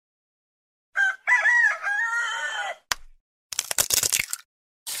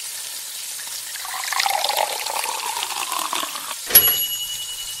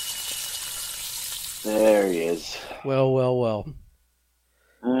is. Well.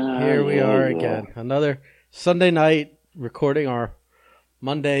 Here we are again. Another Sunday night recording our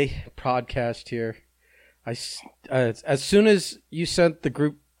Monday podcast here. As soon as you sent the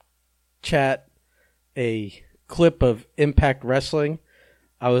group chat a clip of Impact Wrestling,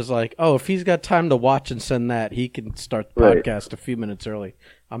 I was like, oh, if he's got time to watch and send that, he can start the podcast a few minutes early.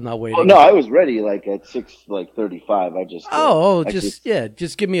 I'm not waiting. Oh, no, I was ready at 6:35.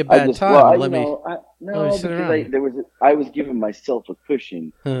 Just give me a bad time. I was giving myself a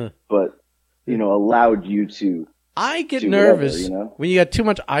cushion, but allowed you to. I get nervous when you got too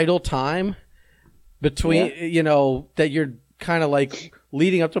much idle time between that you're kind of like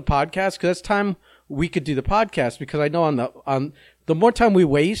leading up to podcast, because that's time we could do the podcast, because I know on the more time we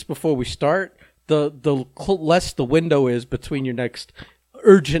waste before we start, the less the window is between your next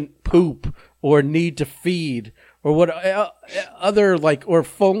urgent poop or need to feed or what other or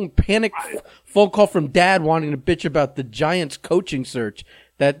panic phone call from dad wanting to bitch about the Giants coaching search.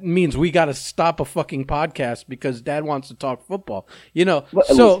 That means we got to stop a fucking podcast because dad wants to talk football.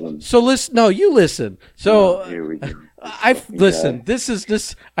 Listen. No, you listen. So here we go. Listen.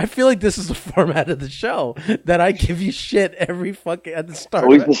 This. I feel like this is the format of the show that I give you shit every fucking at the start.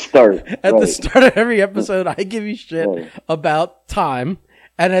 Always the start. At the start of every episode, I give you shit about time.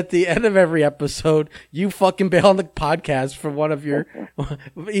 And at the end of every episode, you fucking bail on the podcast for one of your,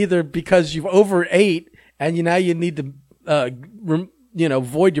 either because you've overate and now you need to,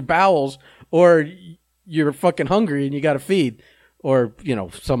 void your bowels, or you're fucking hungry and you got to feed, or,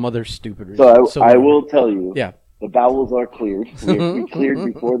 some other stupid reason. So I will tell you. Yeah. The bowels are cleared. We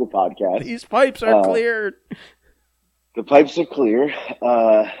cleared before the podcast. These pipes are cleared. The pipes are clear.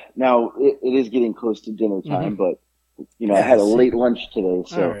 Now it is getting close to dinner time, but I had a late lunch today.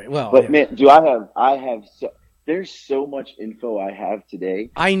 So, all right. Well, man, I have there's so much info I have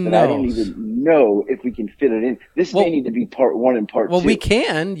today. I know. That I don't even know if we can fit it in. This may need to be part one and part two. Well, we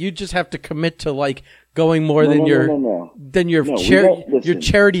can. You just have to commit to going more than your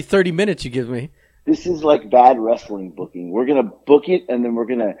charity 30 minutes you give me. This is like bad wrestling booking. We're gonna book it, and then we're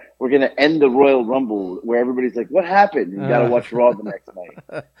gonna end the Royal Rumble where everybody's like, "What happened?" And you gotta watch Raw the next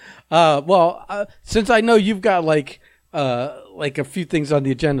night. Since I know you've got a few things on the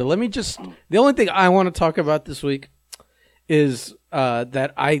agenda, let me just. The only thing I want to talk about this week is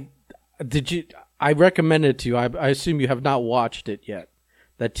that I recommended it to you. I assume you have not watched it yet.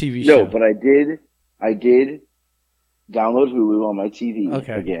 That TV show. No, but I did download Hulu on my TV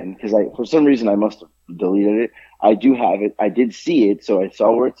again, because for some reason I must have deleted it. I do have it. I did see it, so I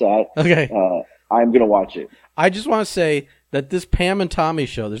saw where it's at. Okay. I'm gonna watch it. I just want to say that this Pam and Tommy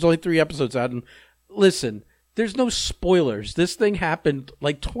show, there's only 3 episodes out, and listen, there's no spoilers. This thing happened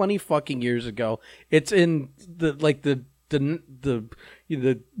 20 fucking years ago. It's in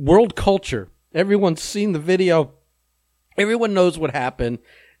the world culture. Everyone's seen the video. Everyone knows what happened.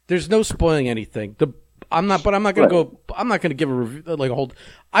 There's no spoiling anything. I'm not going to give a review, a whole.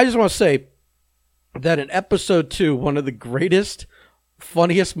 I just want to say that in episode 2, one of the greatest,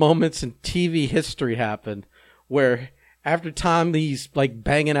 funniest moments in TV history happened, where after Tommy's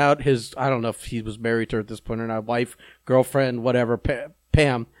banging out his, I don't know if he was married to her at this point or not, wife, girlfriend, whatever,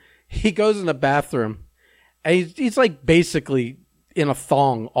 Pam, he goes in the bathroom and he's basically in a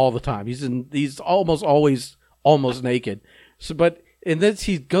thong all the time. He's almost always almost naked. And then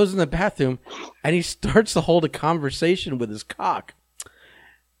he goes in the bathroom and he starts to hold a conversation with his cock.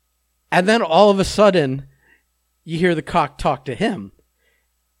 And then all of a sudden, you hear the cock talk to him.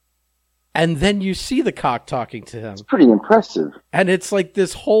 And then you see the cock talking to him. It's pretty impressive. And it's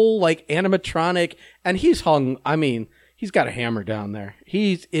this whole animatronic. And he's he's got a hammer down there.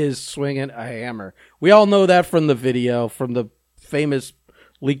 He is swinging a hammer. We all know that from the video, from the famous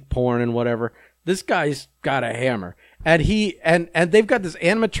leak porn and whatever. This guy's got a hammer. And and they've got this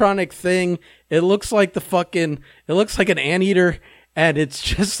animatronic thing. It looks like it looks like an anteater, and it's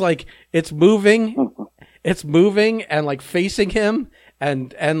just it's moving. It's moving and facing him,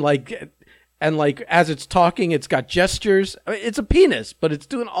 and as it's talking, it's got gestures. It's a penis, but it's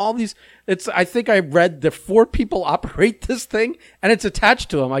doing all these. I think I read that 4 people operate this thing, and it's attached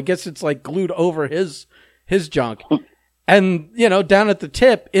to him. I guess it's glued over his junk. And, down at the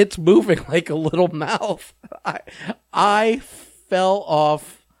tip, it's moving like a little mouth. I fell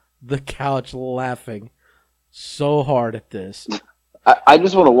off the couch laughing so hard at this. I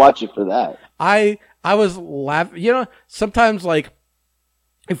just want to watch it for that. I was laughing. Sometimes,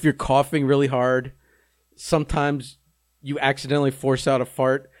 if you're coughing really hard, sometimes you accidentally force out a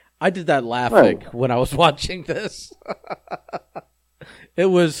fart. I did that laughing when I was watching this. It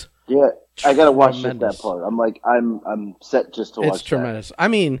was... Yeah, I gotta watch that part. I'm set just to watch. It's tremendous. That. I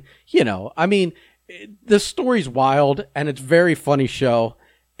mean, the story's wild, and it's a very funny show.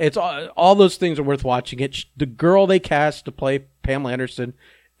 It's all those things are worth watching. The girl they cast to play Pamela Anderson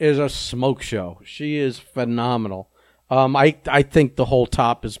is a smoke show. She is phenomenal. I think the whole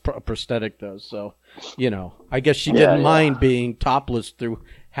top is prosthetic though, so I guess she didn't mind being topless through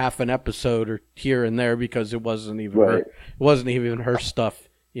half an episode or here and there because it wasn't even her. It wasn't even her stuff.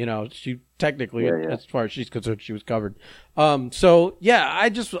 She technically, as far as she's concerned, she was covered. So yeah,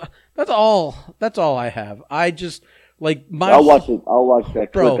 that's all I have. I just I'll watch it. I'll watch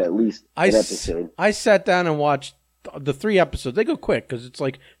that clip at least an episode. I sat down and watched the 3 episodes. They go quick because it's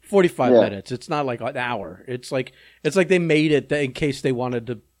like 45 minutes. It's not like an hour. It's like they made it in case they wanted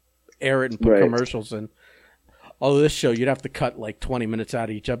to air it and put commercials in. Although this show, you'd have to cut like 20 minutes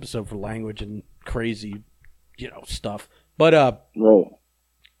out of each episode for language and crazy, stuff. But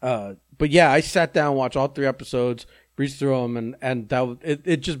yeah, I sat down and watched all 3 episodes, breezed through them, and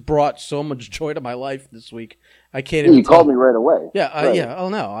it just brought so much joy to my life this week. I can't even. You called me right away. Yeah, yeah. Oh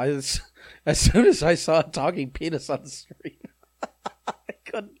no! As soon as I saw a talking penis on the screen, I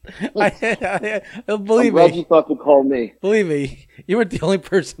couldn't. Believe I'm glad you thought to call me. Believe me, you weren't the only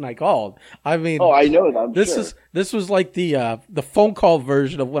person I called. I mean, I know that. This was like the phone call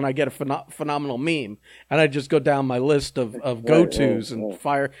version of when I get a phenomenal meme, and I just go down my list of go tos and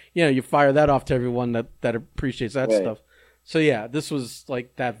fire. You fire that off to everyone that appreciates that stuff. So yeah, this was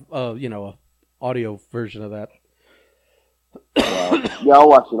like that. Audio version of that. Yeah, I'll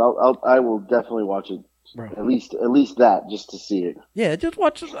watch it. I will definitely watch it. Bro. At least that, just to see it. Yeah, just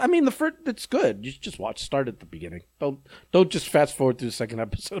watch. I mean, the first it's good. You just watch. Start at the beginning. Don't just fast forward through the second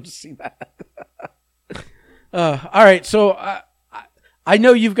episode to see that. All right, so I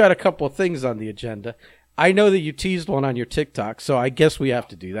know you've got a couple of things on the agenda. I know that you teased one on your TikTok, so I guess we have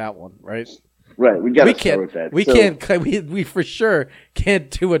to do that one, right? Right, we got to start with that. We for sure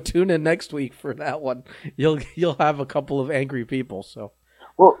can't do a tune-in next week for that one. You'll have a couple of angry people. So,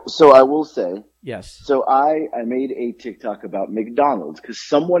 so I will say yes. So I made a TikTok about McDonald's because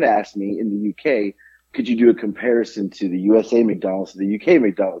someone asked me in the UK, could you do a comparison to the USA McDonald's to the UK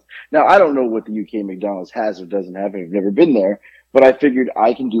McDonald's? Now I don't know what the UK McDonald's has or doesn't have. I've never been there, but I figured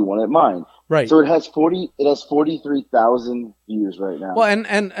I can do one at mine. Right. So it has 43,000 views right now. Well,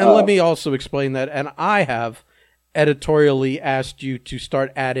 and let me also explain that. And I have editorially asked you to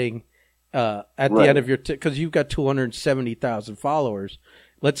start adding at the end of your because you've got 270,000 followers.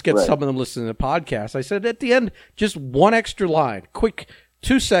 Let's get some of them listening to the podcast. I said at the end, just one extra line, quick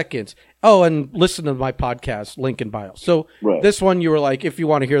 2 seconds. Oh, and listen to my podcast, link in bio. So this one, you were like, if you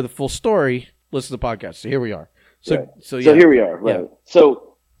want to hear the full story, listen to the podcast. So here we are. So here we are. Right. Yeah.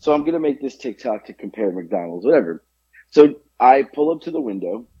 So I'm going to make this TikTok to compare McDonald's, whatever. So I pull up to the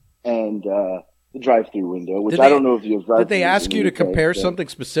window and the drive-through window, which I don't know if you have drive-through. Did they ask you to compare something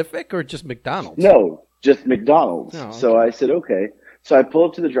specific or just McDonald's? No, just McDonald's. Oh, okay. So I said, okay. So I pull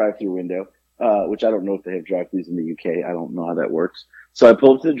up to the drive-through window, which I don't know if they have drive-thrus in the UK. I don't know how that works. So I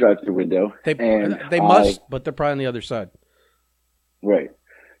pull up to the drive-through window. They must, but they're probably on the other side. Right.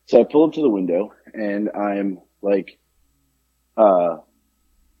 So I pull up to the window and I'm like, I'm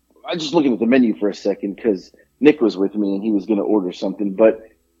just looking at the menu for a second because Nick was with me and he was going to order something. But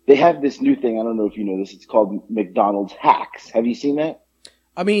they have this new thing. I don't know if you know this. It's called McDonald's Hacks. Have you seen that?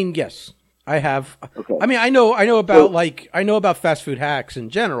 I mean, yes, I have. Okay. I mean, I know about about fast food hacks in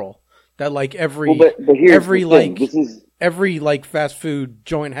general. That like every fast food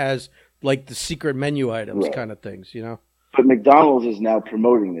joint has like the secret menu items kind of things, But McDonald's is now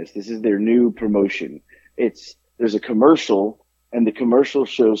promoting this. This is their new promotion. There's a commercial, and the commercial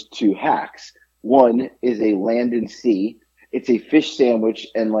shows 2 hacks. One is a land and sea. It's a fish sandwich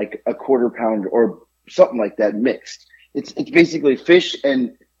and like a quarter pounder or something like that mixed. It's basically fish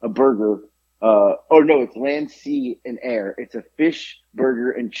and a burger. It's land, sea, and air. It's a fish,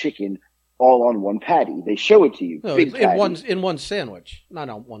 burger, and chicken all on one patty. They show it to you. No, big in one sandwich, not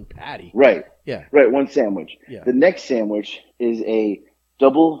on one patty. Right. Yeah. Right, one sandwich. Yeah. The next sandwich is a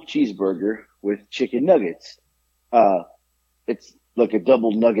double cheeseburger with chicken nuggets. It's like a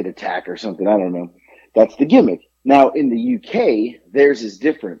double nugget attack or something. I don't know. That's the gimmick. Now, in the UK, theirs is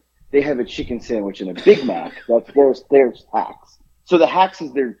different. They have a chicken sandwich and a Big Mac. That's their hacks. So the hacks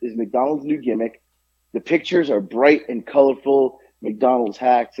is McDonald's new gimmick. The pictures are bright and colorful, McDonald's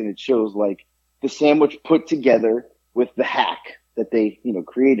hacks, and it shows like the sandwich put together with the hack that they,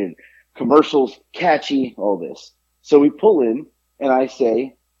 created. Commercials, catchy, all this. So we pull in and I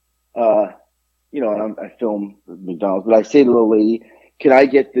say, I film McDonald's, but I say to the lady, can I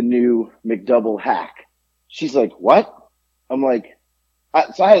get the new McDouble hack? She's like, what? I'm like,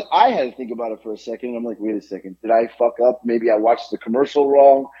 I had to think about it for a second. I'm like, wait a second. Did I fuck up? Maybe I watched the commercial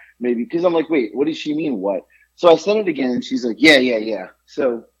wrong. maybe. Because I'm like, wait, what does she mean? What? So I sent it again, and she's like, yeah, yeah, yeah.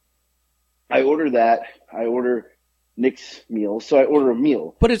 So I order that. I order Nick's meal. So I order a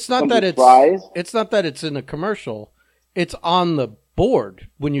meal. But it's not Comes that with fries. it's not that it's in a commercial. It's on the board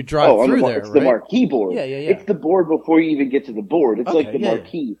when you drive through there, it's right? the marquee board. Yeah, yeah, yeah. It's the board before you even get to the board. It's like the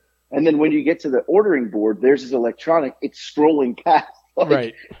marquee. And then when you get to the ordering board, there's this electronic. It's scrolling past. Like,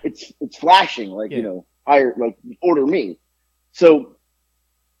 right. It's flashing like, like order me. So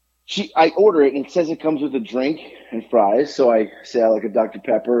I order it and it says it comes with a drink and fries. So I say I like a Dr.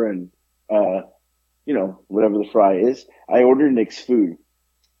 Pepper and, whatever the fry is. I order Nick's food.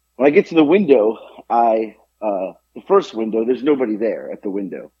 When I get to the window, the first window, there's nobody there at the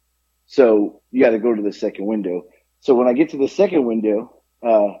window. So you got to go to the second window. So when I get to the second window,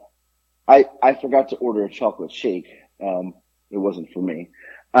 I forgot to order a chocolate shake. It wasn't for me.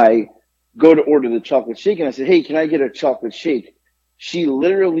 I go to order the chocolate shake and I said, hey, can I get a chocolate shake? She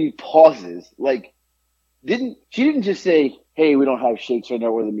literally pauses. Like, she didn't just say, hey, we don't have shakes right now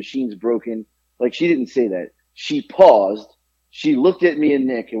or the machine's broken. Like, she didn't say that. She paused. She looked at me and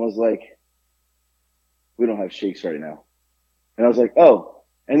Nick and was like, we don't have shakes right now. And I was like, oh.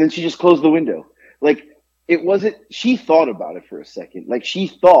 And then she just closed the window. Like, she thought about it for a second. Like, she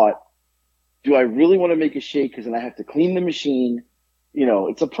thought, do I really want to make a shake? Because then I have to clean the machine.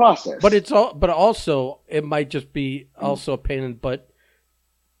 It's a process. But also, it might just be also a pain in the butt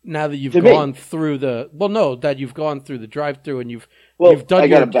now that you've gone through that you've gone through the drive-through and you've done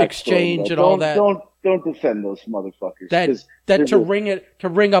your exchange and all that. Don't defend those motherfuckers. That to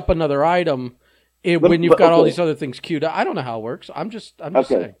ring up another item when you've got all these other things queued up. I don't know how it works. I'm just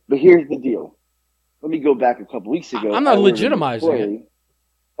saying. But here's the deal. Let me go back a couple weeks ago. I'm not legitimizing it.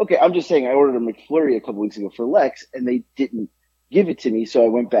 Okay, I'm just saying I ordered a McFlurry a couple weeks ago for Lex, and they didn't give it to me, so I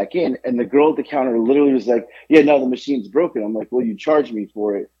went back in, and the girl at the counter literally was like, yeah, no, the machine's broken. I'm like, well, you charged me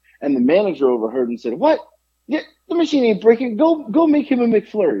for it. And the manager overheard and said, what? Yeah, the machine ain't breaking. Go make him a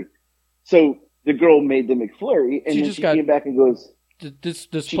McFlurry. So the girl made the McFlurry, and then she came back and goes, this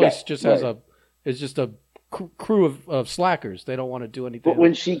place just has it's just a crew of slackers. They don't want to do anything. But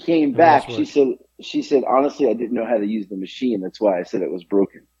when she came back, she said, honestly, I didn't know how to use the machine. That's why I said it was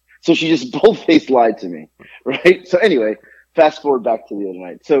broken. So she just bold-faced lied to me, right? So anyway, fast forward back to the other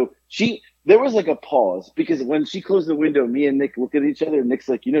night. So there was like a pause because when she closed the window, me and Nick looked at each other and Nick's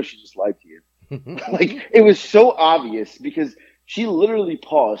like, she just lied to you. Like, it was so obvious because she literally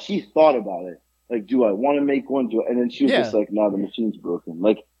paused. She thought about it. Like, do I want to make one? And then she was just like, no, the machine's broken.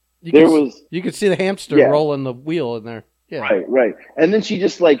 Like, you could see the hamster rolling the wheel in there. Yeah. Right. And then she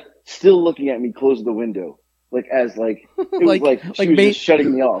just like still looking at me close the window. Like as like it was like she was just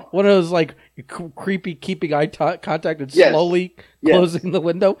shutting me off. One of those like creepy keeping eye contact and slowly closing the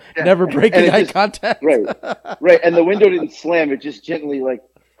window, never breaking eye contact. Right. And the window didn't slam; it just gently like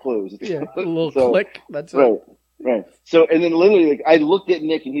closed. Yeah, a little click. That's it. Right. So and then literally like I looked at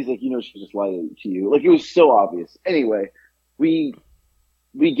Nick and he's like, she just lied to you. Like it was so obvious. Anyway, we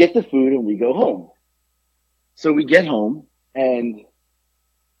get the food and we go home. So we get home and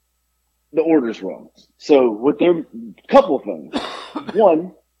the order's wrong. So couple of things.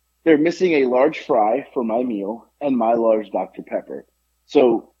 One, they're missing a large fry for my meal and my large Dr. Pepper.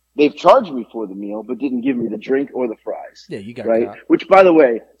 So they've charged me for the meal, but didn't give me the drink or the fries. Yeah, you got right. That. Which, by the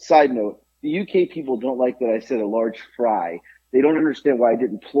way, side note, the UK people don't like that I said a large fry. They don't understand why I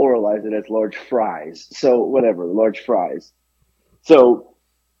didn't pluralize it as large fries. So whatever, large fries. So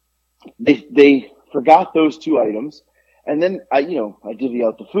they forgot those two items, and then I divvy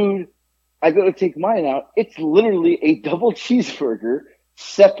out the food. I go to take mine out. It's literally a double cheeseburger,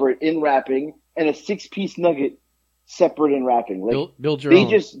 separate in wrapping, and a 6-piece nugget, separate in wrapping. Like, build your own. They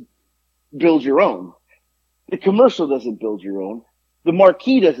just build your own. The commercial doesn't build your own. The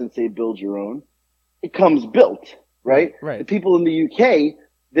marquee doesn't say build your own. It comes built, right? Right. The people in the UK,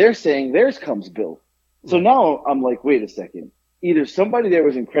 they're saying theirs comes built. So now I'm like, wait a second. Either somebody there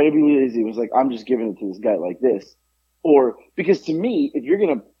was incredibly lazy, was like, I'm just giving it to this guy like this. Or, because to me, if you're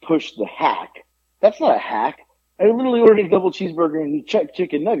going to push the hack, that's not a hack. I literally ordered a double cheeseburger and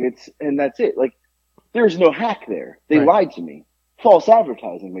chicken nuggets, and that's it. Like, there's no hack there. They lied to me. False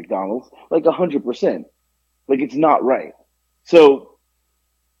advertising, McDonald's, like 100%. Like, it's not right. So,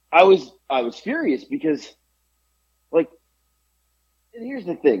 I was furious because, like, and here's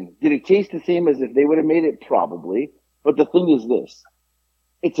the thing. Did it taste the same as if they would have made it? Probably. But the thing is this.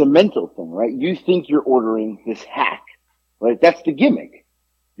 It's a mental thing, right? You think you're ordering this hack, right? That's the gimmick.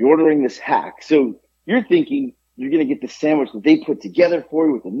 You're ordering this hack. So you're thinking you're going to get the sandwich that they put together for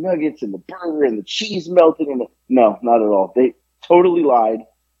you with the nuggets and the burger and the cheese melted. No, not at all. They totally lied.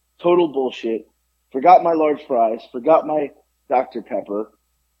 Total bullshit. Forgot my large fries. Forgot my Dr. Pepper.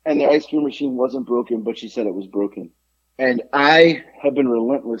 and the ice cream machine wasn't broken, but she said it was broken. And I have been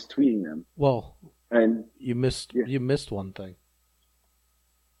relentless tweeting them. Well, and you missed one thing.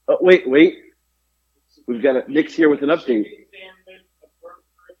 Oh, wait. We've got Nick's here with an update.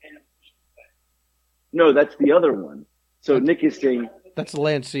 No, that's the other one. So Nick is saying that's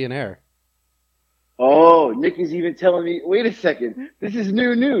Lancianair. Oh, Nick is even telling me. Wait a second, this is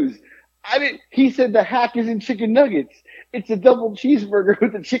new news. He said the hack isn't chicken nuggets. It's a double cheeseburger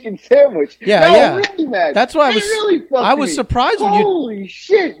with a chicken sandwich. Yeah. Really, man. That's why I was surprised when you. Holy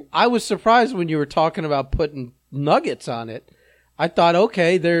shit! I was surprised when you were talking about putting nuggets on it. I thought,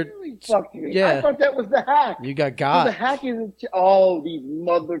 okay, they're really fucked me. Yeah. I thought that was the hack. You got. So the hack isn't. These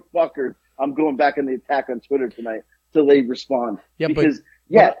motherfuckers! I'm going back on the attack on Twitter tonight till they respond. Yeah, because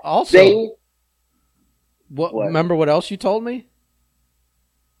but also they. What? Remember what else you told me?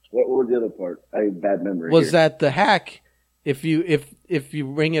 What was the other part? I have bad memory. Was that the hack? If you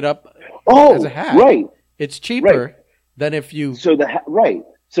ring it up as a hack, right, it's cheaper than if you. So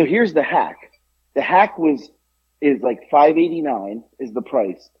So here's the hack. The hack is like $5.89 is the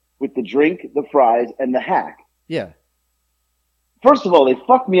price with the drink, the fries, and the hack. Yeah. First of all, they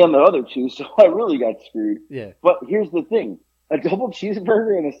fucked me on the other two, so I really got screwed. Yeah. But here's the thing: a double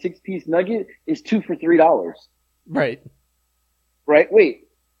cheeseburger and a 6-piece nugget is 2 for $3. Right. Right. Wait.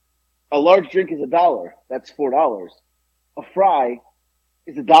 A large drink is $1. That's $4. A fry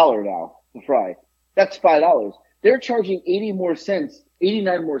is $1 now. The fry. That's $5. They're charging 89 more cents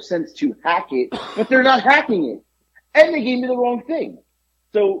to hack it, but they're not hacking it. And they gave me the wrong thing.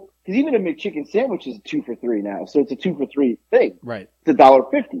 So, because even a McChicken sandwich is 2 for $3 now. So it's a 2 for $3 thing. Right. It's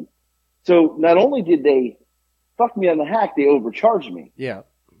 $1.50. So not only did they fuck me on the hack, they overcharged me. Yeah.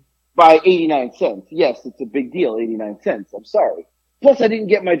 By 89 cents. Yes, it's a big deal, 89 cents. I'm sorry. Plus, I didn't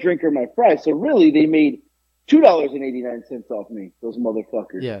get my drink or my fries. So really, they made $2.89 off me, those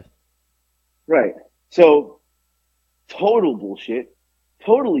motherfuckers. Yeah. Right. So, total bullshit.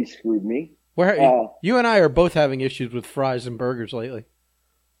 Totally screwed me. You and I are both having issues with fries and burgers lately.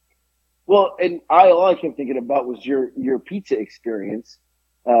 Well, and all I kept thinking about was your pizza experience.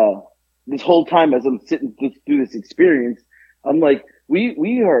 This whole time as I'm sitting through this experience, I'm like,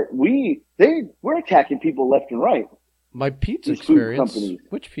 we're attacking people left and right. My pizza experience?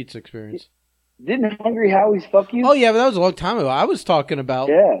 Which pizza experience? Didn't Hungry Howie's fuck you? Oh yeah, but that was a long time ago. I was talking about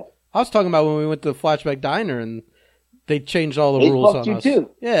when we went to the Flashback Diner and they changed all the rules on us. Too.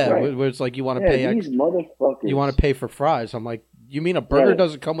 Yeah, right. where it's like you want to pay. These motherfuckers. You want to pay for fries? I'm like, you mean a burger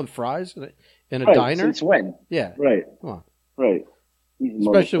doesn't come with fries in a diner? Since when? Yeah. Right. Come on. Right.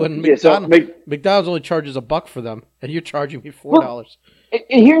 Especially when McDonald's only charges $1 for them, and you're charging me $4. Well,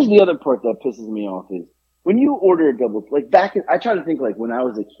 and here's the other part that pisses me off is when you order a double, like I try to think like when I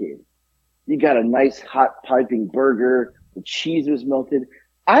was a kid, you got a nice hot piping burger, the cheese was melted.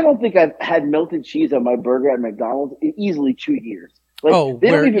 I don't think I've had melted cheese on my burger at McDonald's in easily 2 years. Like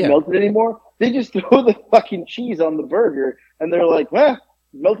they don't even melt it anymore. They just throw the fucking cheese on the burger and they're like,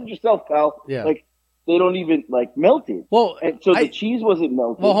 melt it yourself, pal. Yeah. Like they don't even like melt it. Well, and so the cheese wasn't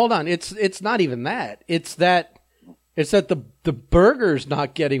melted. Well, hold on. It's not even that. It's that the burger's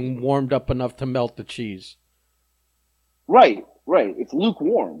not getting warmed up enough to melt the cheese. Right. It's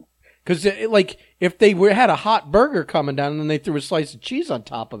lukewarm. Because like if they had a hot burger coming down and then they threw a slice of cheese on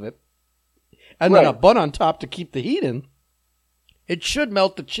top of it, and then a bun on top to keep the heat in, it should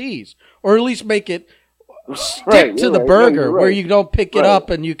melt the cheese, or at least make it stick to the burger where you don't pick it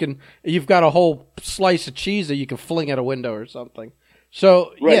up and you've got a whole slice of cheese that you can fling at a window or something.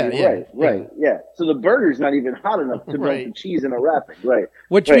 So yeah. So the burger's not even hot enough to melt the cheese in a wrapping, right?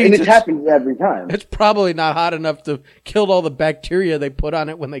 Which means and it happens every time. It's probably not hot enough to kill all the bacteria they put on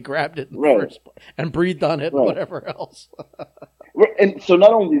it when they grabbed it in the first place and breathed on it and whatever else. And so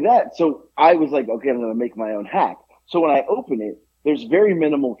not only that, so I was like, okay, I'm going to make my own hack. So when I open it, there's very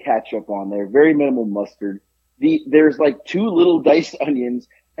minimal ketchup on there, very minimal mustard. There's like 2 little diced onions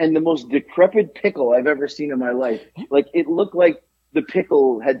and the most decrepit pickle I've ever seen in my life. Like it looked like the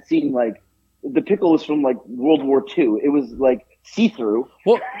pickle had seen the pickle was from like World War II. It was like see-through.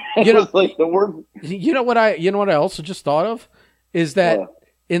 Well, was like the word. You know what I also just thought of is that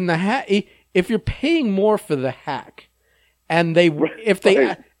in the hack, if you're paying more for the hack, and if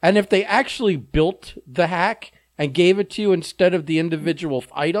they actually built the hack and gave it to you instead of the individual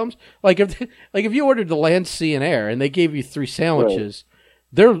items, like if you ordered the Lancianair and they gave you 3 sandwiches.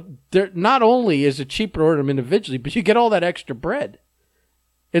 They're not only is it cheaper to order them individually, but you get all that extra bread.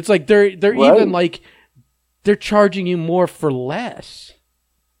 It's like they're even like they're charging you more for less.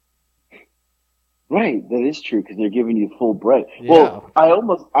 Right, that is true because they're giving you full bread. Yeah. Well,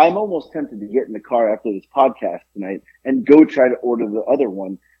 I'm almost tempted to get in the car after this podcast tonight and go try to order the other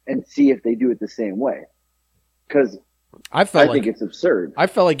one and see if they do it the same way. Because I think it's absurd. I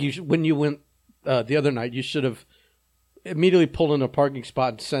felt like when you went the other night, you should have immediately pulled in a parking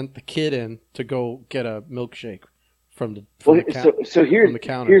spot and sent the kid in to go get a milkshake from the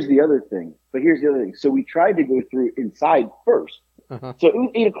counter. Here's the other thing. But here's the other thing. So we tried to go through inside first. Uh-huh. So it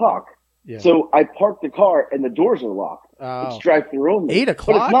was 8:00. Yeah. So I parked the car and the doors are locked. It's drive-through only.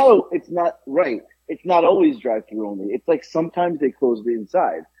 8:00? But it's not right. It's not always drive-through only. It's like sometimes they close the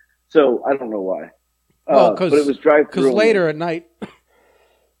inside. So I don't know why. Well, but it was drive-through. Because later at night,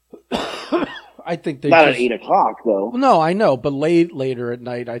 I think they not at 8:00 though. No, I know, but later at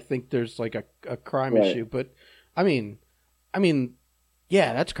night, I think there's like a crime issue. But I mean,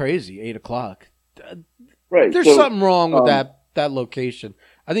 yeah, that's crazy. 8:00. Right. There's something wrong with that location.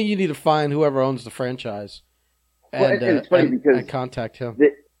 I think you need to find whoever owns the franchise and it's funny because and contact him.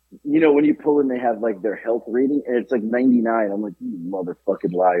 When you pull in, they have like their health rating, and it's like 99. I'm like, you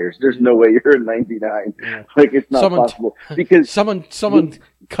motherfucking liars! There's no way you're a 99. Yeah. Like it's not possible because someone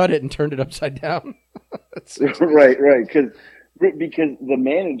cut it and turned it upside down. right, because the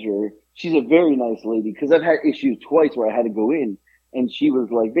manager, she's a very nice lady. Because I've had issues twice where I had to go in, and she was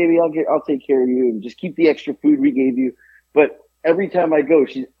like, "Baby, I'll take care of you, and just keep the extra food we gave you." But every time I go,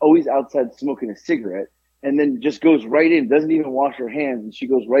 she's always outside smoking a cigarette. And then just goes right in, doesn't even wash her hands, and she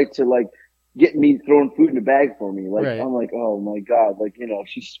goes right to like getting me throwing food in a bag for me. Like I'm like, oh my god, like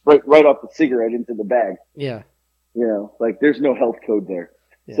she's right off the cigarette into the bag. Yeah, like there's no health code there.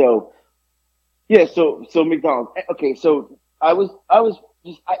 Yeah. So McDonald's. Okay, so I was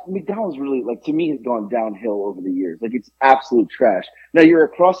McDonald's really like to me has gone downhill over the years. Like it's absolute trash. Now you're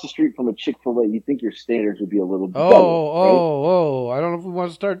across the street from a Chick-fil-A. You think your standards would be a little better. I don't know if we want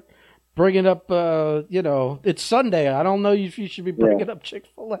to start bringing up, it's Sunday. I don't know if you should be bringing up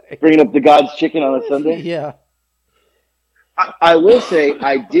Chick-fil-A. Bringing up the God's chicken on a Sunday? Yeah. I will say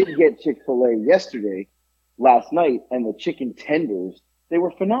I did get Chick-fil-A last night, and the chicken tenders, they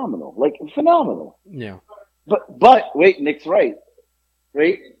were phenomenal. Like, phenomenal. Yeah. But wait, Nick's right.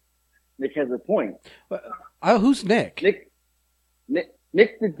 Right? Nick has a point. Who's Nick?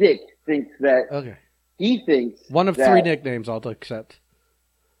 Nick the Dick thinks that... Okay. He thinks one of three nicknames I'll accept.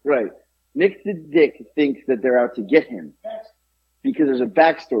 Right. Nick the Dick thinks that they're out to get him because there's a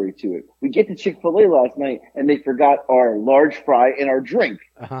backstory to it. We get to Chick-fil-A last night, and they forgot our large fry and our drink.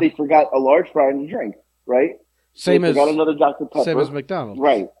 Uh-huh. They forgot a large fry and a drink, right? Same as another Dr. Pepper. Same as McDonald's.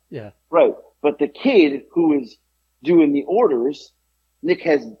 Right. Yeah. Right. But the kid who is doing the orders, Nick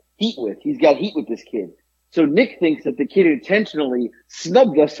has heat with. He's got heat with this kid. So Nick thinks that the kid intentionally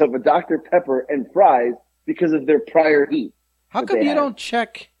snubbed us of a Dr. Pepper and fries because of their prior heat. How come you don't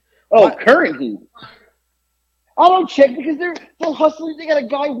check? Current heat. I don't check because they're hustling. They got a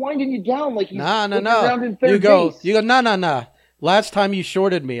guy winding you down like he's around in third base. You go. No. Last time you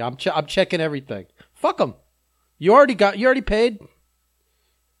shorted me. I'm checking everything. Fuck them. You already paid.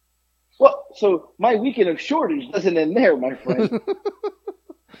 Well, so my weekend of shortage doesn't end there, my friend.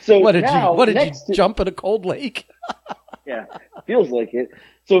 So what did you jump in a cold lake? Yeah, feels like it.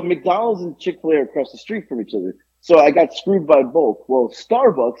 So McDonald's and Chick-fil-A are across the street from each other. So I got screwed by both. Well,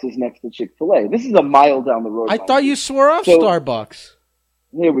 Starbucks is next to Chick-fil-A. This is a mile down the road. I thought you swore off Starbucks.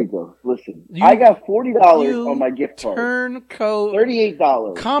 Here we go. Listen, I got $40 on my gift card. Turncoat. $38.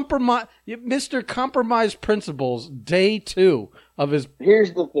 Mr. Compromise Principles, day 2 of his.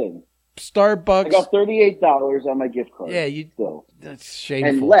 Here's the thing. Starbucks. I got $38 on my gift card. Yeah, that's shameful.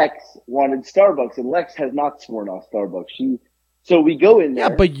 And Lex wanted Starbucks, and Lex has not sworn off Starbucks. So we go in there.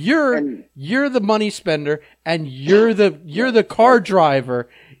 Yeah, but you're the money spender, and you're the car driver.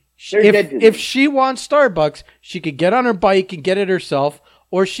 If she wants Starbucks, she could get on her bike and get it herself,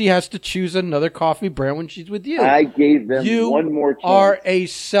 or she has to choose another coffee brand when she's with you. I gave them one more chance. You are a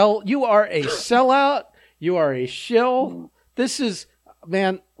sellout. You are a shill. This is.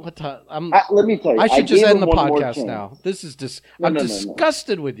 Man, let me tell you. I should just end the podcast now. This is just. I'm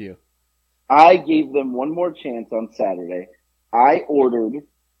disgusted with you. I gave them one more chance on Saturday. I ordered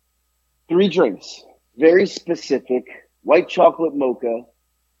 3 drinks, very specific: white chocolate mocha,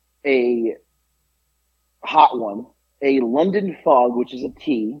 a hot one, a London Fog, which is a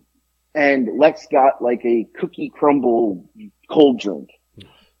tea, and Lex got like a cookie crumble cold drink.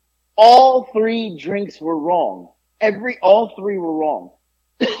 All 3 drinks were wrong. All 3 were wrong.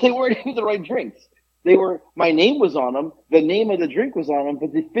 They weren't even the right drinks. My name was on them. The name of the drink was on them,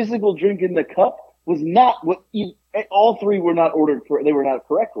 but the physical drink in the cup was not all 3 were not ordered for. They were not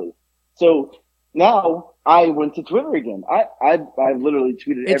correctly. So now I went to Twitter again. I literally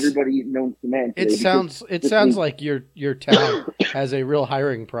tweeted everybody known to man. It sounds like your town has a real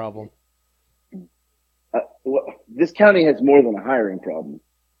hiring problem. This county has more than a hiring problem.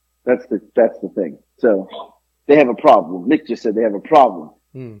 That's the thing. So they have a problem. Nick just said they have a problem.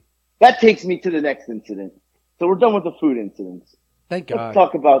 That takes me to the next incident. So we're done with the food incidents. Thank God. Let's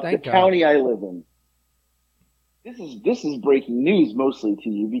talk about Thank the God. county I live in. This is breaking news mostly to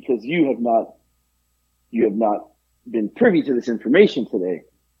you because you have not been privy to this information today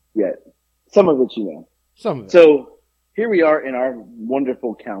yet. Some of it you know. Some of it. So here we are in our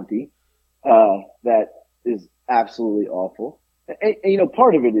wonderful county that is absolutely awful. And, you know,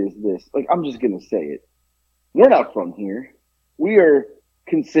 part of it is this. Like, I'm just going to say it. We're not from here. We are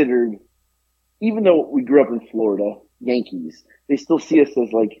considered, even though we grew up in Florida, Yankees, they still see us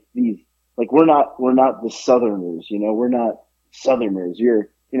as like these, like we're not the Southerners, you know, we're not Southerners. You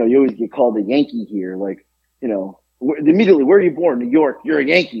always get called a Yankee here. Like, you know, immediately, where are you born? New York. You're a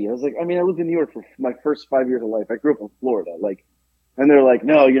Yankee. I was like, I mean, I lived in New York for my first 5 years of life. I grew up in Florida. Like, and they're like,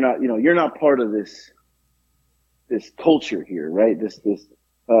 no, you're not, you know, you're not part of this culture here, right?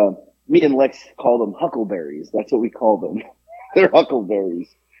 Me and Lex call them huckleberries. That's what we call them. They're huckleberries.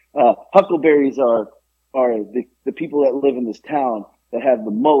 Huckleberries are the people that live in this town that have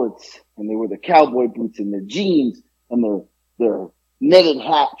the mullets and they wear the cowboy boots and the jeans and their netted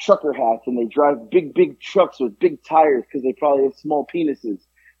trucker hats, and they drive big trucks with big tires because they probably have small penises,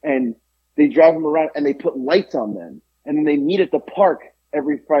 and they drive them around and they put lights on them, and then they meet at the park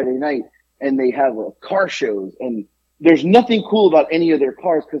every Friday night and they have car shows, and there's nothing cool about any of their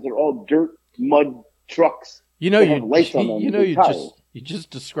cars because they're all dirt mud trucks. You know, have lights on them. You just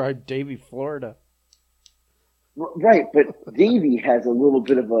described Davie, Florida. Right, but Davie has a little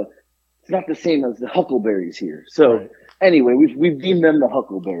bit of it's not the same as the huckleberries here. So right. Anyway, we've deemed them the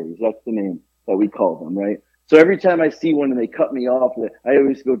huckleberries. That's the name that we call them, right? So every time I see one and they cut me off, I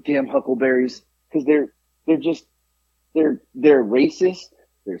always go, damn huckleberries, because they're racist,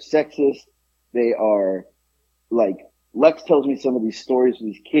 they're sexist, they are like, Lex tells me some of these stories of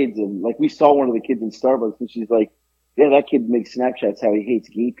these kids, and like we saw one of the kids in Starbucks and she's like, yeah, that kid makes Snapchats how he hates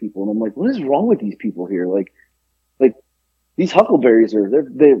gay people. And I'm like, what is wrong with these people here? Like these huckleberries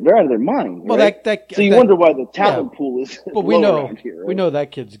they're out of their mind. Well, right? So you wonder why the talent pool is but low around here, right? We know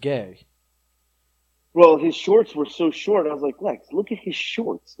that kid's gay. Well, his shorts were so short. I was like, Lex, look at his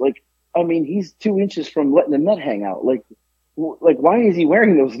shorts. Like, I mean, he's 2 inches from letting the nut hang out. Like, why is he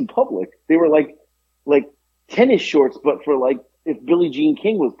wearing those in public? They were like tennis shorts, but for like if Billie Jean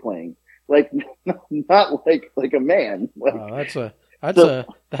King was playing. Like, not like a man. Like,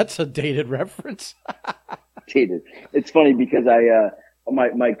 that's a dated reference. Dated. It's funny because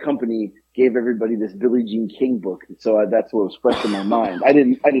my company gave everybody this Billie Jean King book, so that's what was fresh in my mind. I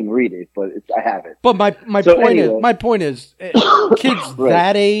didn't read it, but I have it. But my point is, kids right.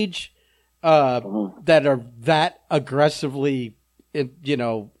 that age, that are that aggressively,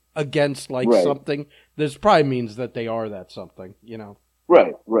 against right. something, this probably means that they are that something, you know.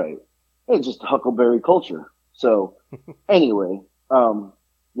 Right. It's just huckleberry culture. So anyway,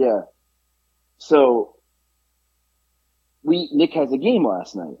 yeah. So Nick has a game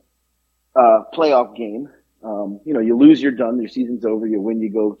last night, playoff game. You lose, you're done. Your season's over. You win,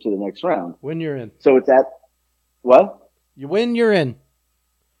 you go to the next round. Win, you're in. So it's at what? You win, you're in.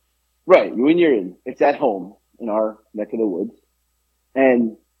 Right, you win, you're in. It's at home in our neck of the woods,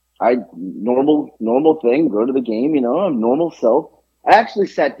 and normal thing. Go to the game. I'm normal self. I actually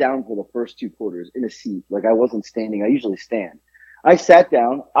sat down for the first 2 quarters in a seat. Like, I wasn't standing. I usually stand. I sat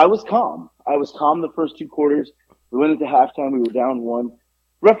down. I was calm. The first 2 quarters. We went into halftime. We were down 1.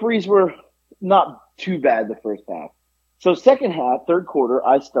 Referees were not too bad the first half. So second half, third quarter,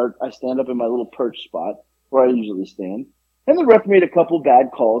 I stand up in my little perch spot where I usually stand. And the ref made a couple bad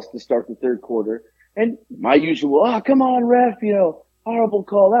calls to start the third quarter. And my usual, come on, ref, horrible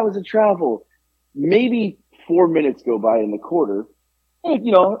call. That was a travel. Maybe 4 minutes go by in the quarter. And,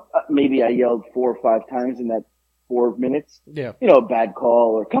 maybe I yelled 4 or 5 times in that 4 minutes. Yeah. Bad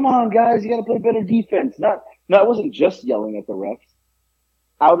call, or come on, guys, you got to play better defense. No, I wasn't just yelling at the refs.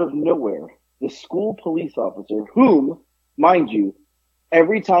 Out of nowhere, the school police officer, whom, mind you,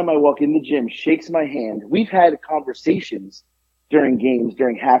 every time I walk in the gym, shakes my hand. We've had conversations during games,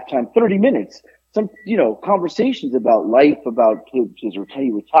 during halftime, 30 minutes. Some, conversations about life, about he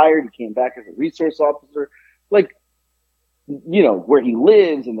retired, he came back as a resource officer, like, where he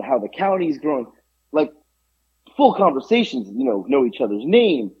lives and how the county's growing, like full conversations, know each other's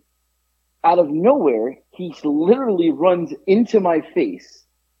name. Out of nowhere, he literally runs into my face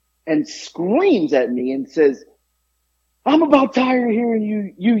and screams at me and says, I'm about tired of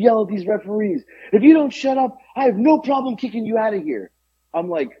hearing you yell at these referees. If you don't shut up, I have no problem kicking you out of here. I'm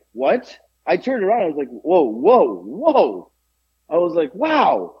like, what? I turned around. I was like, whoa. I was like,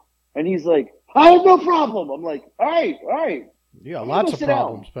 wow. And he's like, I have no problem. I'm like, all right. You got I'm gonna lots go of sit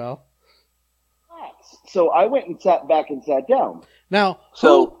problems, down. pal. Relax. So I went and sat back and sat down. Now,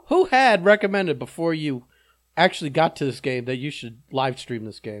 So who had recommended before you actually got to this game that you should live stream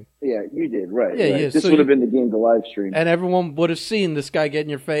this game? yeah, you did right. Yeah, right. yeah, This so would have you- been the game to live stream. And everyone would have seen this guy get in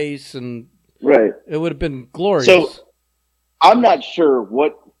your face, and Right. it would have been glorious. So I'm not sure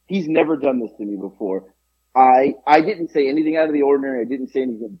what he's never done this to me before. I didn't say anything out of the ordinary. I didn't say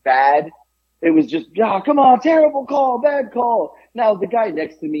anything bad. It was just, come on, terrible call, bad call. Now the guy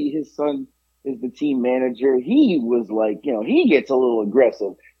next to me, his son is the team manager. He was like, he gets a little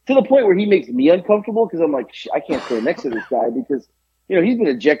aggressive to the point where he makes me uncomfortable because I'm like, I can't stand next to this guy because, he's been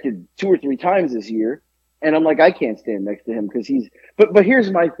ejected 2 or 3 times this year. And I'm like, I can't stand next to him because but here's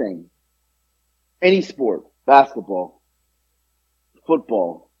my thing. Any sport, basketball,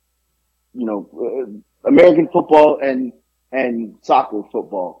 football, American football and soccer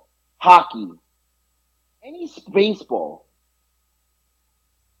football, hockey, any baseball.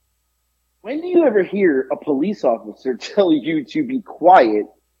 When do you ever hear a police officer tell you to be quiet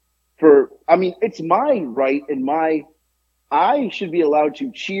it's my right and I should be allowed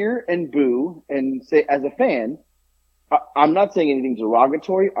to cheer and boo and say as a fan, I'm not saying anything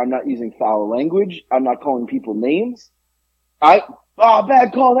derogatory. I'm not using foul language. I'm not calling people names. Bad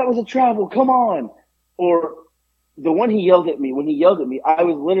call. That was a travel. Come on. Or the one when he yelled at me, I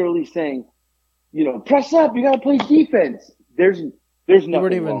was literally saying, press up. You got to play defense. There's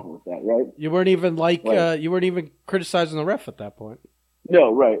nothing wrong with that, right? You weren't even you weren't even criticizing the ref at that point.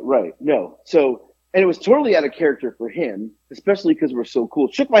 No, right. No. So, and it was totally out of character for him, especially because we're so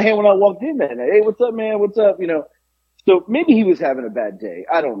cool. Shook my hand when I walked in, man. Hey, what's up, man? What's up? So maybe he was having a bad day.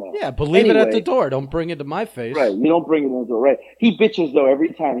 I don't know. Yeah, but leave it at the door. Don't bring it to my face. Right. You don't bring it to the door. Right. He bitches though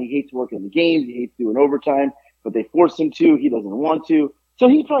every time. He hates working the games. He hates doing overtime, but they force him to. He doesn't want to. So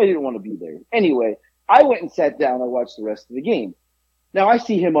he probably didn't want to be there. Anyway, I went and sat down. I watched the rest of the game. Now I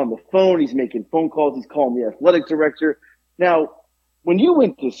see him on the phone. He's making phone calls. He's calling the athletic director. Now, when you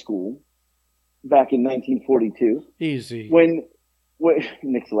went to school back in 1942, easy. When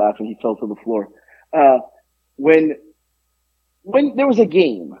Nick's laughing, he fell to the floor. When there was a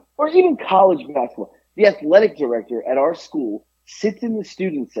game or even college basketball, the athletic director at our school sits in the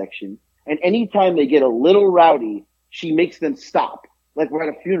student section, and anytime they get a little rowdy, she makes them stop, like we're at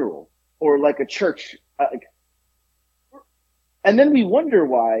a funeral or like a church. And then we wonder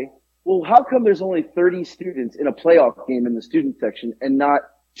why. Well, how come there's only 30 students in a playoff game in the student section and not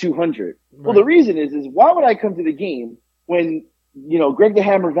 200? Right. Well, the reason is why would I come to the game when, Greg the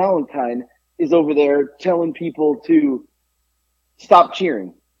Hammer Valentine is over there telling people to stop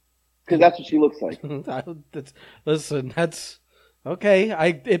cheering? Because that's what she looks like. That's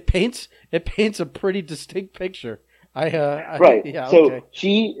okay. It paints a pretty distinct picture. Right. Yeah. So okay.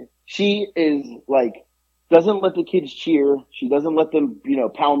 she is like, doesn't let the kids cheer. She doesn't let them,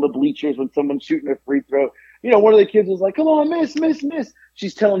 pound the bleachers when someone's shooting a free throw. One of the kids was like, come on, miss.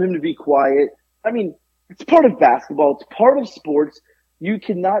 She's telling him to be quiet. I mean, it's part of basketball. It's part of sports. You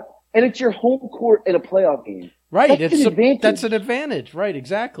cannot, and it's your home court in a playoff game. Right. That's an advantage. Right.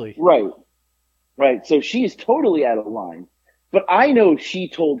 Exactly. Right. So she is totally out of line. But I know she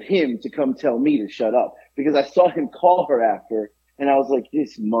told him to come tell me to shut up because I saw him call her after and I was like,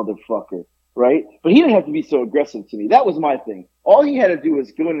 this motherfucker. Right? But he didn't have to be so aggressive to me. That was my thing. All he had to do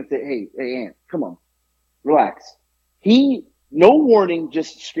was go in and say, hey, Aunt, come on. Relax. He, no warning,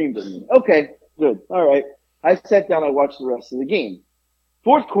 just screamed at me. Okay, good. All right. I sat down. I watched the rest of the game.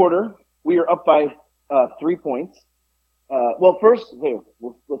 Fourth quarter, we are up by 3 points. Well, first,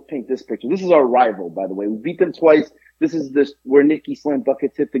 let's paint this picture. This is our rival, by the way. We beat them twice. This is where Nicky Slam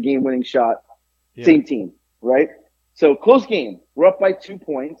Buckets hit the game-winning shot. Yeah. Same team, right? So close game. We're up by 2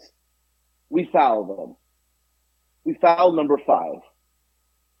 points. We foul them. We foul number 5.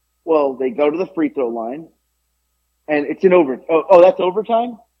 Well, they go to the free throw line, and it's in over. Oh, that's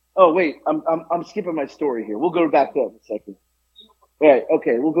overtime. Oh, wait, I'm skipping my story here. We'll go back to that in a second. All right,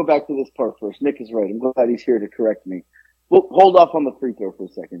 okay, we'll go back to this part first. Nick is right. I'm glad he's here to correct me. We'll hold off on the free throw for a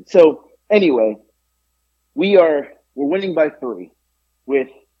second. So anyway, we're winning by 3 with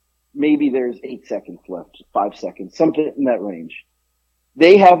maybe there's 8 seconds left, 5 seconds, something in that range.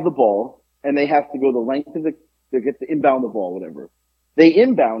 They have the ball. And they have to go the length of to get the inbound the ball, whatever. They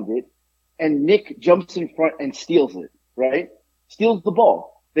inbound it, and Nick jumps in front and steals it, right? Steals the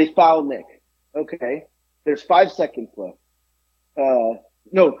ball. They foul Nick. Okay. There's 5 seconds left.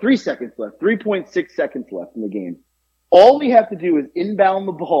 3 seconds left. 3.6 seconds left in the game. All we have to do is inbound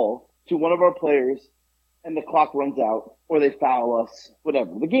the ball to one of our players, and the clock runs out, or they foul us,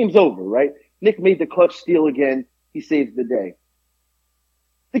 whatever. The game's over, right? Nick made the clutch steal again. He saves the day.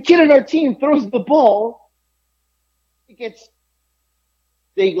 The kid on our team throws the ball. It gets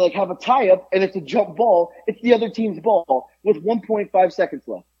they like have a tie-up, and it's a jump ball. It's the other team's ball with 1.5 seconds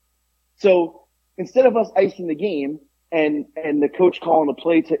left. So instead of us icing the game and the coach calling a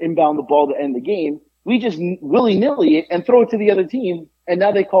play to inbound the ball to end the game, we just willy-nilly it and throw it to the other team, and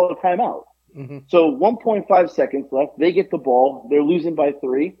now they call a timeout. Mm-hmm. So 1.5 seconds left. They get the ball. They're losing by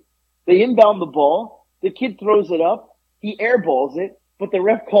 3. They inbound the ball. The kid throws it up. He airballs it, but the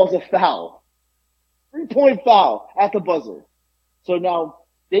ref calls a foul. 3-point foul at the buzzer. So now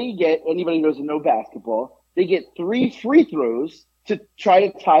they get, anybody who doesn't know basketball, they get 3 free throws to try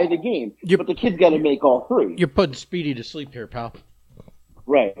to tie the game. But the kid's got to make all 3. You're putting Speedy to sleep here, pal.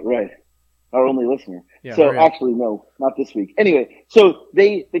 Right. Our only listener. Yeah, so right. actually, no, not this week. Anyway, so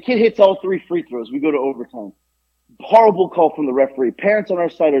the kid hits all 3 free throws. We go to overtime. Horrible call from the referee. Parents on our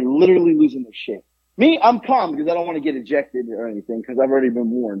side are literally losing their shit. Me, I'm calm because I don't want to get ejected or anything because I've already been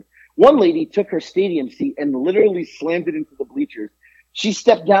warned. One lady took her stadium seat and literally slammed it into the bleachers. She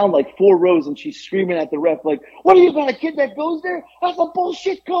stepped down like 4 rows and she's screaming at the ref like, "What are you got, a kid that goes there? That's a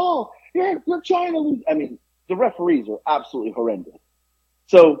bullshit call. You're trying to lose." I mean, the referees are absolutely horrendous.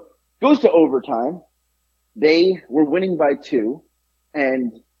 So goes to overtime. They were winning by 2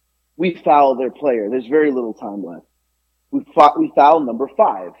 and we foul their player. There's very little time left. We foul number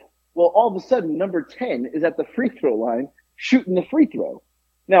 5. Well, all of a sudden, number 10 is at the free throw line shooting the free throw.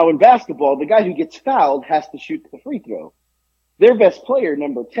 Now, in basketball, the guy who gets fouled has to shoot the free throw. Their best player,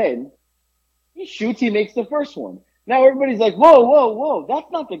 number 10, he shoots, he makes the first one. Now everybody's like, whoa,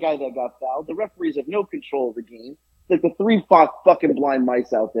 that's not the guy that got fouled. The referees have no control of the game. Like the 3 fucking blind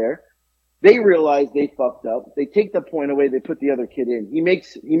mice out there. They realize they fucked up. They take the point away. They put the other kid in. He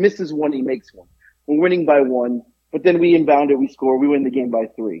misses one. He makes one. We're winning by 1, but then we inbound it. We score. We win the game by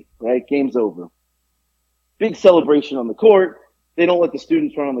 3, right? Game's over. Big celebration on the court. They don't let the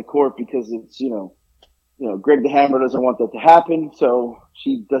students run on the court because it's, Greg the Hammer doesn't want that to happen. So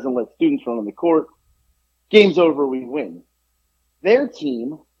she doesn't let students run on the court. Game's over. We win. Their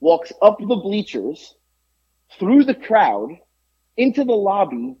team walks up the bleachers through the crowd into the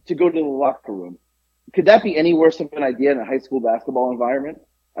lobby to go to the locker room. Could that be any worse of an idea in a high school basketball environment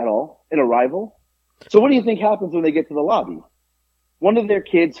at all? In a rival? So what do you think happens when they get to the lobby? One of their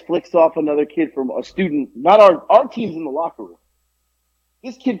kids flicks off another kid from a student, not our team's in the locker room.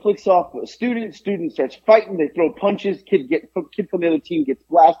 This kid flicks off a student starts fighting, they throw punches, kid from the other team gets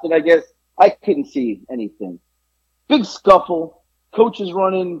blasted, I guess. I couldn't see anything. Big scuffle, coaches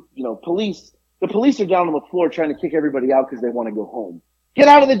running, police. The police are down on the floor trying to kick everybody out because they want to go home. Get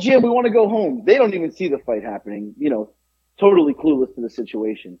out of the gym. We want to go home. They don't even see the fight happening, totally clueless to the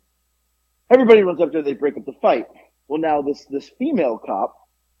situation. Everybody runs up there. They break up the fight. Well, now this female cop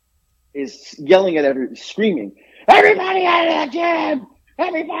is yelling at screaming, "Everybody out of the gym!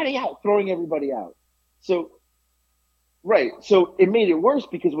 Everybody out!" Throwing everybody out. So it made it worse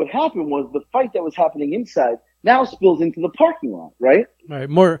because what happened was the fight that was happening inside now spills into the parking lot, right? Right.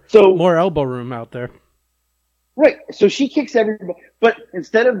 More elbow room out there. Right. So she kicks everybody, but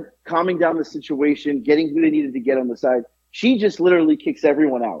instead of calming down the situation, getting who they needed to get on the side, she just literally kicks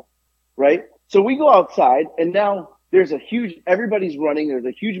everyone out, right? So we go outside and now everybody's running. There's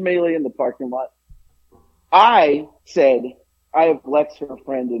a huge melee in the parking lot. I said, I have Lex, her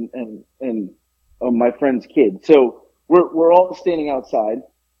friend, and my friend's kid. So we're all standing outside.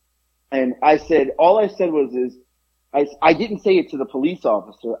 And all I said was I didn't say it to the police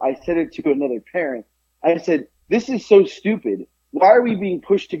officer. I said it to another parent. I said, "This is so stupid. Why are we being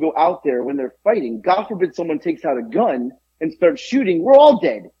pushed to go out there when they're fighting? God forbid someone takes out a gun and starts shooting. We're all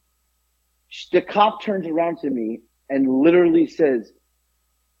dead." The cop turns around to me and literally says,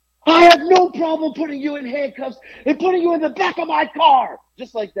 "I have no problem putting you in handcuffs and putting you in the back of my car."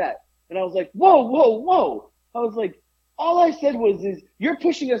 Just like that. And I was like, whoa. I was like, all I said was, you're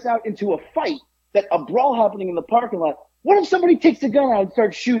pushing us out into a fight, a brawl happening in the parking lot. What if somebody takes a gun out and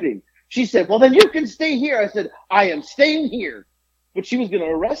starts shooting? She said, "Well, then you can stay here." I said, "I am staying here." But she was going to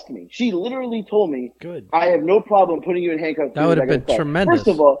arrest me. She literally told me, "Good. I have no problem putting you in handcuffs." That would have been tremendous. First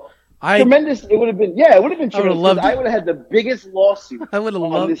of all, tremendous. It would have been, it would have been tremendous. I would have had the biggest lawsuit. I would have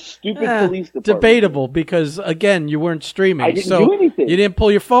loved this stupid police department. Debatable because again, you weren't streaming. I didn't do anything. You didn't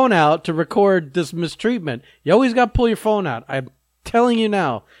pull your phone out to record this mistreatment. You always got to pull your phone out. I'm telling you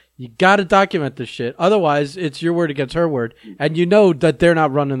now, you got to document this shit. Otherwise, it's your word against her word, and you know that they're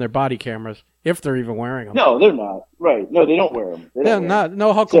not running their body cameras if they're even wearing them. No, they're not. Right? No, they don't wear them.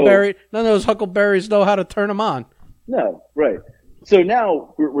 No Huckleberry. None of those Huckleberries know how to turn them on. No, right. So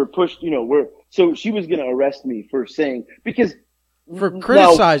now we're pushed. So she was going to arrest me for saying for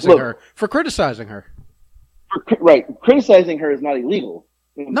criticizing her. Right, criticizing her is not illegal.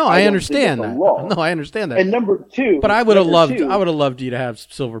 No, I understand that. Law. No, I understand that. And number two, but I would have loved you to have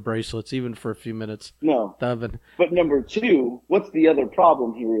silver bracelets, even for a few minutes. No, been... but number two, what's the other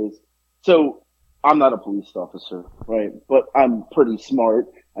problem here is, so I'm not a police officer, right? But I'm pretty smart.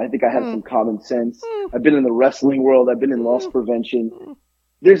 I think I have some common sense. I've been in the wrestling world. I've been in loss prevention.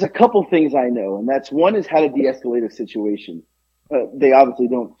 There's a couple things I know, and that's one is how to de-escalate a situation. They obviously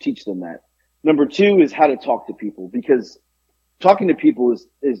don't teach them that. Number two is how to talk to people, because talking to people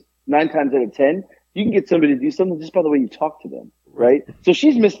is 9 times out of 10, you can get somebody to do something just by the way you talk to them, right? So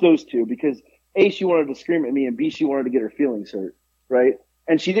she's missed those two because A, she wanted to scream at me, and B, she wanted to get her feelings hurt, right?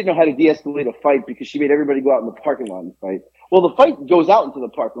 And she didn't know how to de-escalate a fight because she made everybody go out in the parking lot and fight. Well, the fight goes out into the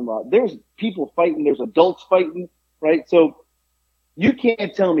parking lot. There's people fighting. There's adults fighting, right? So you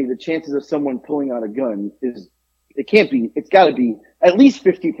can't tell me the chances of someone pulling out a gun it's got to be at least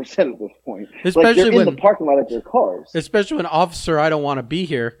 50% at this point. Especially like they're when in the parking lot at their cars. Especially when officer I don't want to be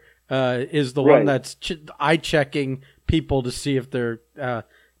here is the one that's eye checking people to see if they're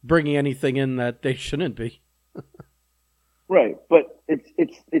bringing anything in that they shouldn't be. Right, but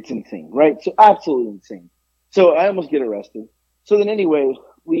it's insane, right? So absolutely insane. So I almost get arrested. So then anyway,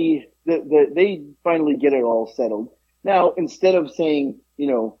 they finally get it all settled. Now, instead of saying,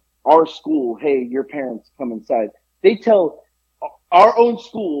 our school, hey, your parents come inside, they tell our own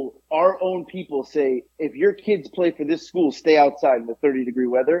school, our own people say, if your kids play for this school, stay outside in the 30-degree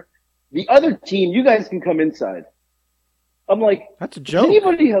weather. The other team, you guys can come inside. I'm like, that's a joke.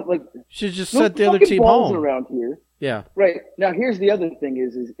 Anybody have should just set the other team home around here? Yeah. Right. Now, here's the other thing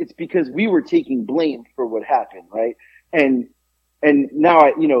is it's because we were taking blame for what happened, right? And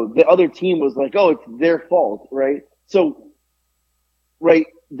now, the other team was like, oh, it's their fault, right? So, right,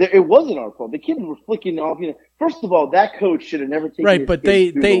 it wasn't our fault. The kids were flicking off. First of all, that coach should have never taken right, but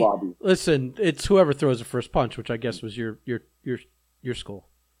they the lobby. Listen, it's whoever throws the first punch, which I guess was your school.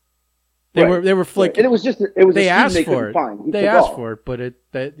 They were flicking. Right. And it was they asked they for it. Find. They asked for it, but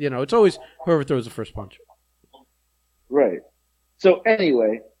it's always whoever throws the first punch. Right. So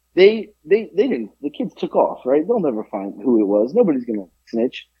anyway, they didn't. The kids took off. Right. They'll never find who it was. Nobody's gonna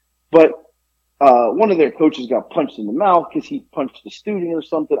snitch. But one of their coaches got punched in the mouth because he punched a student or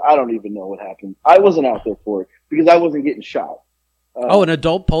something. I don't even know what happened. I wasn't out there for it because I wasn't getting shot. An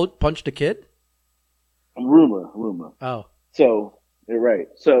adult punched a kid? Rumor. Oh. So they're right.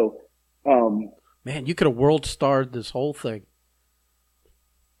 So. Man, you could have world starred this whole thing.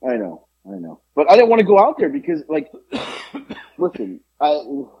 I know. But I didn't want to go out there because, listen,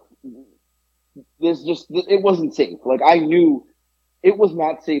 it wasn't safe. I knew it was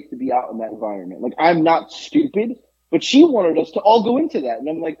not safe to be out in that environment. I'm not stupid, but she wanted us to all go into that. And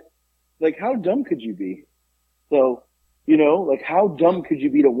I'm like, how dumb could you be? So, how dumb could you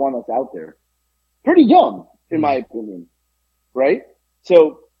be to want us out there? Pretty dumb, in my opinion. Right?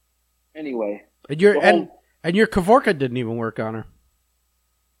 So, anyway. And your Kavorka didn't even work on her.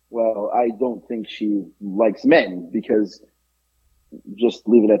 Well, I don't think she likes men because just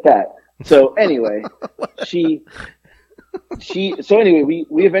leave it at that. So anyway, so anyway,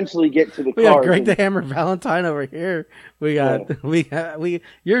 we eventually get to the car. We got Greg the Hammer Valentine over here.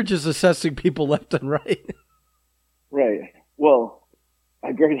 You're just assessing people left and right. Right. Well,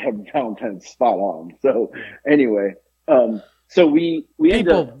 Greg the Hammer Valentine's spot on. So anyway, so we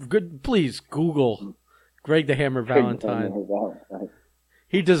please Google Greg the Hammer Valentine.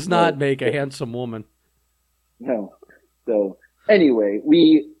 He does not make a handsome woman. No. So anyway,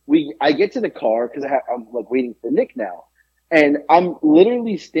 I get to the car because I'm waiting for Nick now, and I'm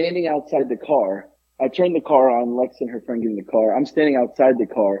literally standing outside the car. I turn the car on. Lex and her friend get in the car. I'm standing outside the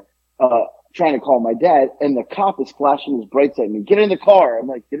car, trying to call my dad, and the cop is flashing his brights at me. Get in the car. I'm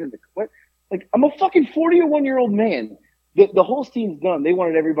like, get in the what? I'm a fucking 41-year-old man. The whole scene's done. They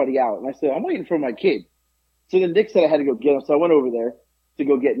wanted everybody out, and I said, I'm waiting for my kid. So then Nick said I had to go get him, so I went over there to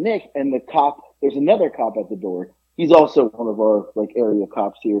go get Nick, and there's another cop at the door. He's also one of our area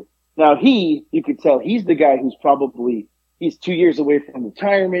cops here. Now you could tell he's the guy he's 2 years away from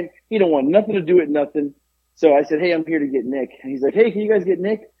retirement. He don't want nothing to do with nothing. So I said, hey, I'm here to get Nick. And he's like, hey, can you guys get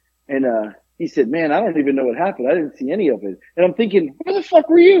Nick? And he said, man, I don't even know what happened. I didn't see any of it. And I'm thinking, where the fuck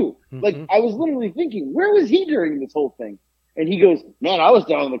were you? Mm-hmm. I was literally thinking, where was he during this whole thing? And he goes, man, I was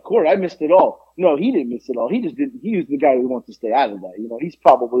down in the court. I missed it all. No, he didn't miss it all. He just didn't. He was the guy who wants to stay out of that. He's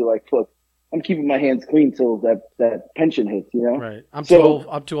probably like, look, I'm keeping my hands clean till that pension hits, Right. I'm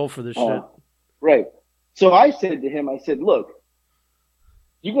too old for this shit. Right. So I said to him, look,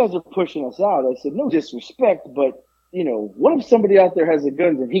 you guys are pushing us out. I said, no disrespect, but what if somebody out there has a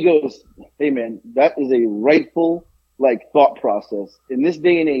gun? And he goes, hey man, that is a rightful thought process. In this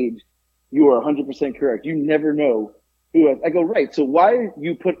day and age, you are 100% correct. You never know I go, right. So why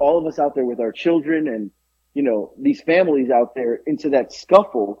you put all of us out there with our children and, these families out there into that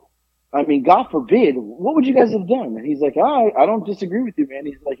scuffle? I mean, God forbid, what would you guys have done? And he's like, I don't disagree with you, man.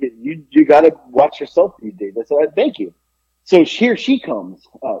 He's like, you got to watch yourself these days. I said, thank you. So here she comes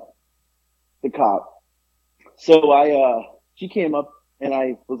up, the cop. So she came up and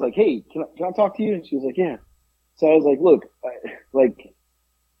I was like, hey, can I talk to you? And she was like, yeah. So I was like, look,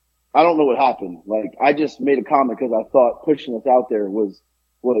 I don't know what happened. Like, I just made a comment because I thought pushing us out there was,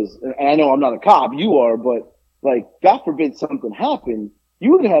 and I know I'm not a cop, you are, but like, God forbid something happened,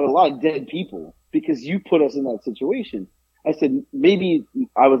 you would have a lot of dead people because you put us in that situation. I said, maybe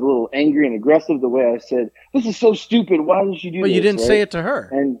I was a little angry and aggressive the way I said, this is so stupid. Why didn't you do this? But you didn't say it to her.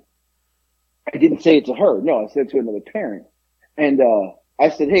 And I didn't say it to her. No, I said it to another parent. And, I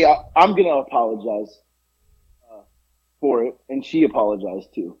said, hey, I'm going to apologize for it. And she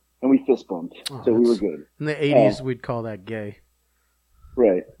apologized too. And we fist bumped. So we were good. In the 80s, we'd call that gay.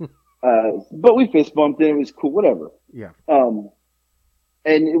 Right. But we fist bumped and it was cool, whatever. Yeah.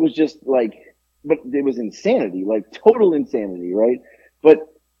 And it was just like, but it was insanity, like total insanity, right? But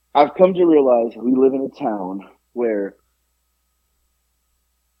I've come to realize we live in a town where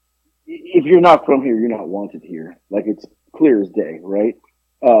if you're not from here, you're not wanted here. Like, it's clear as day, right?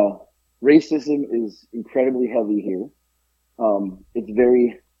 Racism is incredibly heavy here. It's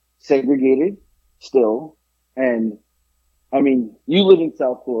very segregated still. And I mean, you live in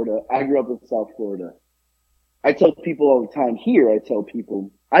South Florida. I grew up in South Florida. I tell people all the time here,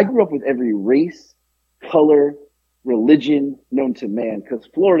 I grew up with every race, color, religion known to man, because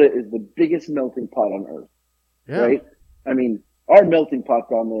Florida is the biggest melting pot on earth. Yeah. Right? I mean, our melting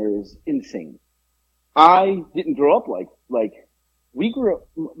pot down there is insane. I didn't grow up like we grew up,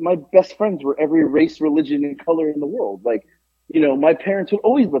 my best friends were every race, religion, and color in the world. Like, my parents would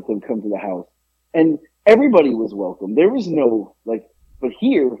always let them come to the house and everybody was welcome. There was no, but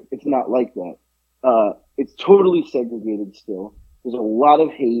here it's not like that. It's totally segregated still. There's a lot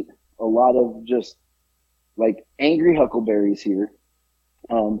of hate, a lot of just angry huckleberries here.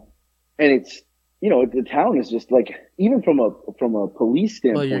 And it's, the town is just even from a police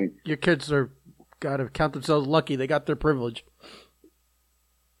standpoint. Well, your kids gotta count themselves lucky. They got their privilege.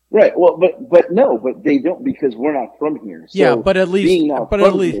 Right. Well, but they don't, because we're not from here. So yeah, but at least,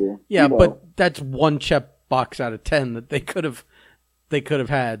 here, but that's one check box out of 10 that they could have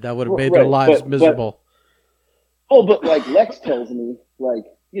had. That would have made their lives miserable. But Lex tells me,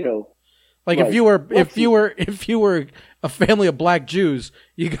 if you were a family of black Jews,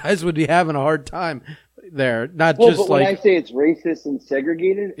 you guys would be having a hard time there. But when I say it's racist and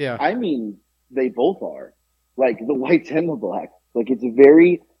segregated, yeah. I mean they both are. The whites and the blacks. It's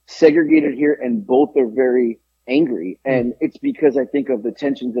very segregated here, and both are very angry. And it's because I think of the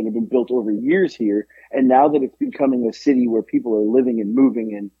tensions that have been built over years here, and now that it's becoming a city where people are living and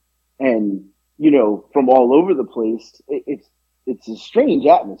moving and from all over the place, it's a strange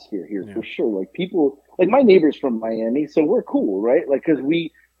atmosphere here. Yeah. For sure. People, my neighbor's from Miami, so we're cool, right? Cause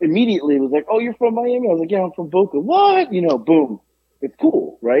we immediately was like, oh, you're from Miami? I was like, yeah, I'm from Boca. What? Boom. It's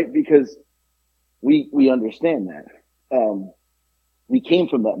cool, right? Because we understand that. We came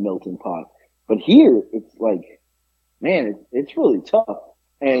from that melting pot, but here it's it's really tough.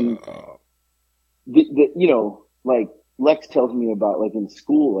 And Lex tells me about in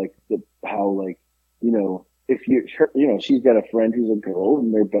school, how if you she's got a friend who's a girl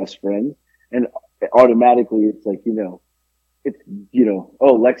and they're best friends, and automatically it's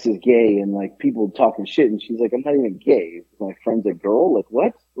oh, Lex is gay, and people talking shit, and she's like, I'm not even gay. My friend's a girl.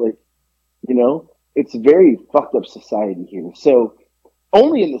 What? It's very fucked up society here. So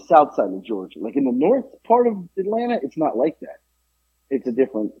only in the south side of Georgia, in the north part of Atlanta, it's not like that. It's a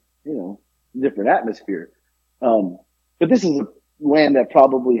different, different atmosphere. But this is a land that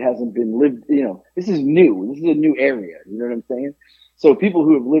probably hasn't been lived, this is new. This is a new area. You know what I'm saying? So people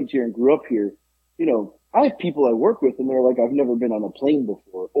who have lived here and grew up here, I have people I work with and they're like, I've never been on a plane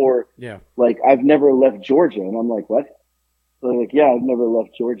before, or yeah, I've never left Georgia. And I'm like, what? So they're like, yeah, I've never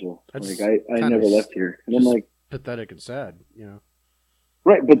left Georgia. I never left here. And I'm like, pathetic and sad,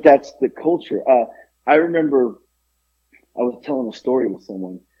 Right. But that's the culture. I remember I was telling a story with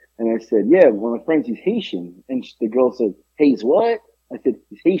someone and I said, yeah, one of my friends, he's Haitian. And the girl said, hey, he's what? I said,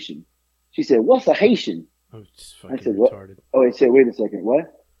 he's Haitian. She said, what's a Haitian? Oh, it's fucking I said, retarded. What? Oh, I said, wait a second. What?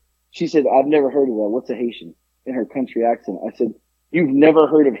 She said, I've never heard of that. What's a Haitian? In her country accent. I said, you've never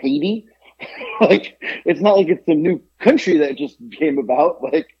heard of Haiti? It's not like it's some new country that just came about.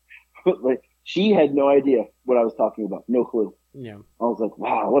 She had no idea what I was talking about. No clue. Yeah. I was like,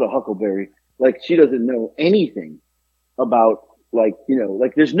 wow, what a huckleberry. She doesn't know anything about,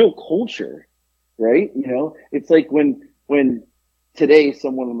 there's no culture right? You know, it's like when today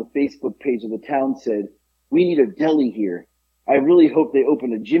someone on the Facebook page of the town said, "We need a deli here. I really hope they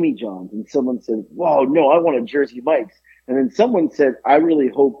open a Jimmy John's." And someone said, "Whoa, no, I want a Jersey Mike's." And then someone said, "I really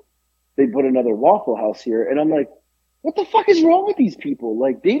hope they put another Waffle House here." And I'm like, what the fuck is wrong with these people?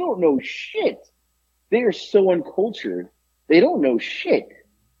 Like, they don't know shit. They are so uncultured. They don't know shit.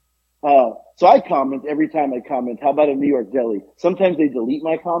 So I comment every time I comment, how about a New York deli? Sometimes they delete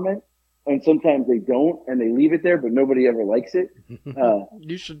my comment and sometimes they don't and they leave it there, but nobody ever likes it.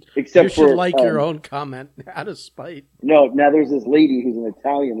 You should except like your own comment out of spite. No, now there's this lady who's an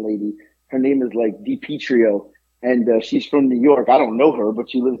Italian lady. Her name is like DiPietro and she's from New York. I don't know her,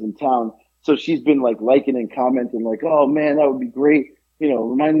 but she lives in town. So she's been like liking and commenting like, "Oh man, that would be great. You know,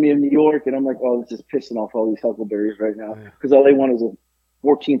 remind me of New York." And I'm like, "Oh, this is pissing off all these Huckleberries right now." Because all they want is a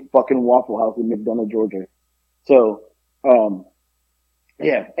 14th fucking Waffle House in McDonough, Georgia. So,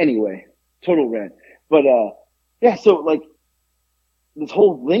 yeah, anyway, total rant. But, yeah, so like this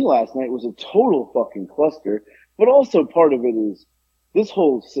whole thing last night was a total fucking cluster. But also part of it is this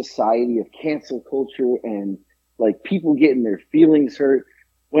whole society of cancel culture and like people getting their feelings hurt.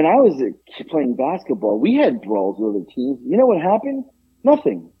 When I was playing basketball, we had brawls with other teams. You know what happened?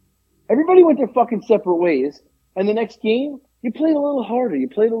 Nothing. Everybody went their fucking separate ways. And the next game, you played a little harder. You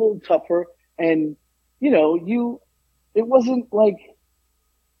played a little tougher. And, you know, it wasn't like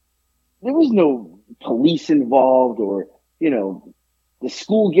there was no police involved or, you know, the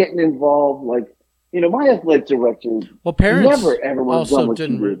school getting involved. Like, you know, my athletic director parents never ever was also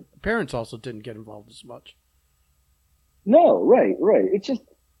didn't. Parents also didn't get involved as much. No, right. It's just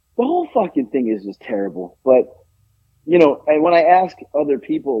the whole fucking thing is just terrible. But you know, and when I ask other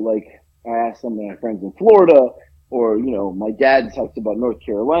people, like I ask some of my friends in Florida, or you know, my dad talks about North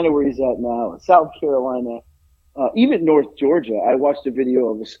Carolina where he's at now, and South Carolina, even North Georgia. I watched a video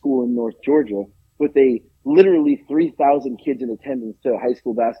of a school in North Georgia with literally 3,000 kids in attendance to a high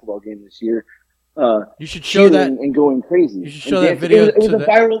school basketball game this year. You should show that and going crazy. You should show that video. It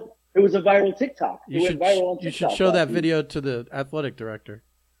was a viral TikTok. You should show that video to the athletic director.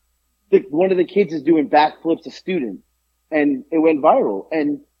 One of the kids is doing backflips, a student, and it went viral.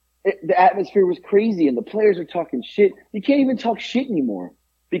 And the atmosphere was crazy, and the players are talking shit. You can't even talk shit anymore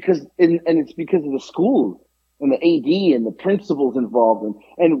because it's because of the school and the AD and the principals involved,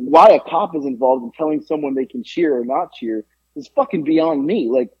 and why a cop is involved in telling someone they can cheer or not cheer is fucking beyond me.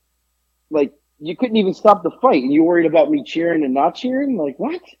 Like you couldn't even stop the fight, and you're worried about me cheering and not cheering? Like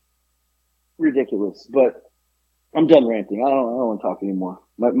what? Ridiculous. But I'm done ranting. I don't want to talk anymore.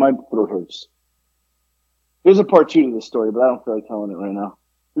 My throat hurts. There's a part 2 to this story, but I don't feel like telling it right now.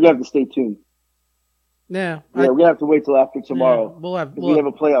 We're gonna have to stay tuned. Yeah, we're gonna have to wait till after tomorrow. Yeah, we have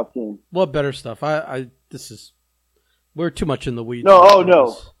a playoff game. We'll have better stuff. We're too much in the weeds. No,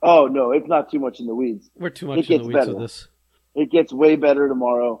 it's not too much in the weeds. We're too much in the weeds of this. It gets way better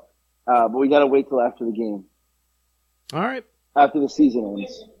tomorrow, but we gotta wait till after the game. All right. After the season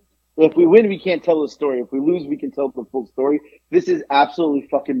ends. If we win, we can't tell the story. If we lose, we can tell the full story. This is absolutely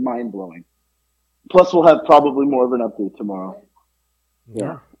fucking mind-blowing. Plus, we'll have probably more of an update tomorrow.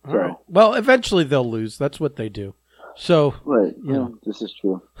 Yeah. All right. Well, eventually they'll lose. That's what they do. So, right. Yeah, this is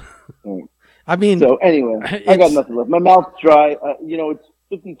true. Right. I mean, so anyway, I got nothing left. My mouth's dry. You know, it's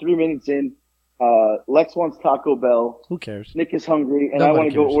 53 minutes in. Lex wants Taco Bell. Who cares? Nick is hungry, and I want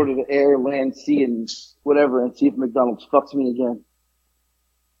to go order the air, land, sea, and whatever, and see if McDonald's fucks me again.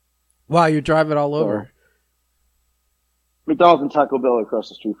 Wow, you drive it all over. McDonald's and Taco Bell are across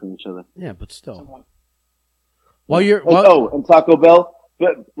the street from each other. Yeah, but still. And Taco Bell.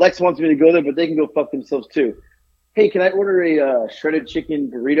 But Lex wants me to go there, but they can go fuck themselves too. Hey, can I order a shredded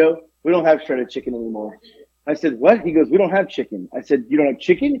chicken burrito? We don't have shredded chicken anymore. I said, what? He goes, we don't have chicken. I said, you don't have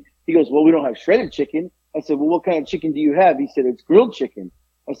chicken? He goes, well, we don't have shredded chicken. I said, well, what kind of chicken do you have? He said, it's grilled chicken.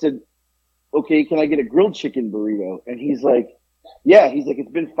 I said, okay, can I get a grilled chicken burrito? And he's like, yeah. He's like,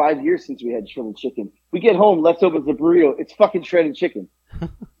 it's been 5 years since we had shredded chicken. We get home, Lex opens the burrito. It's fucking shredded chicken.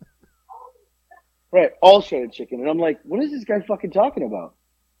 Right, all shredded chicken. And I'm like, what is this guy fucking talking about?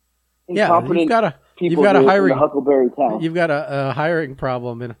 You've got a hiring Huckleberry town. You've got a hiring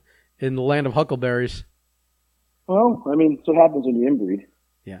problem in the land of huckleberries. Well, I mean, it's what happens when you inbreed.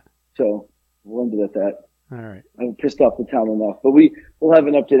 Yeah. So we'll end it at that. All right. I'm pissed off the town enough, but we'll have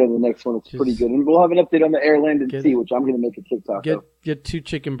an update on the next one. It's pretty good, and we'll have an update on the air, land, and sea, which I'm going to make a TikTok of. Get 2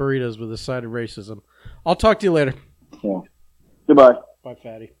 chicken burritos with a side of racism. I'll talk to you later. Yeah. Goodbye. Bye,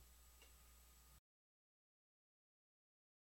 fatty.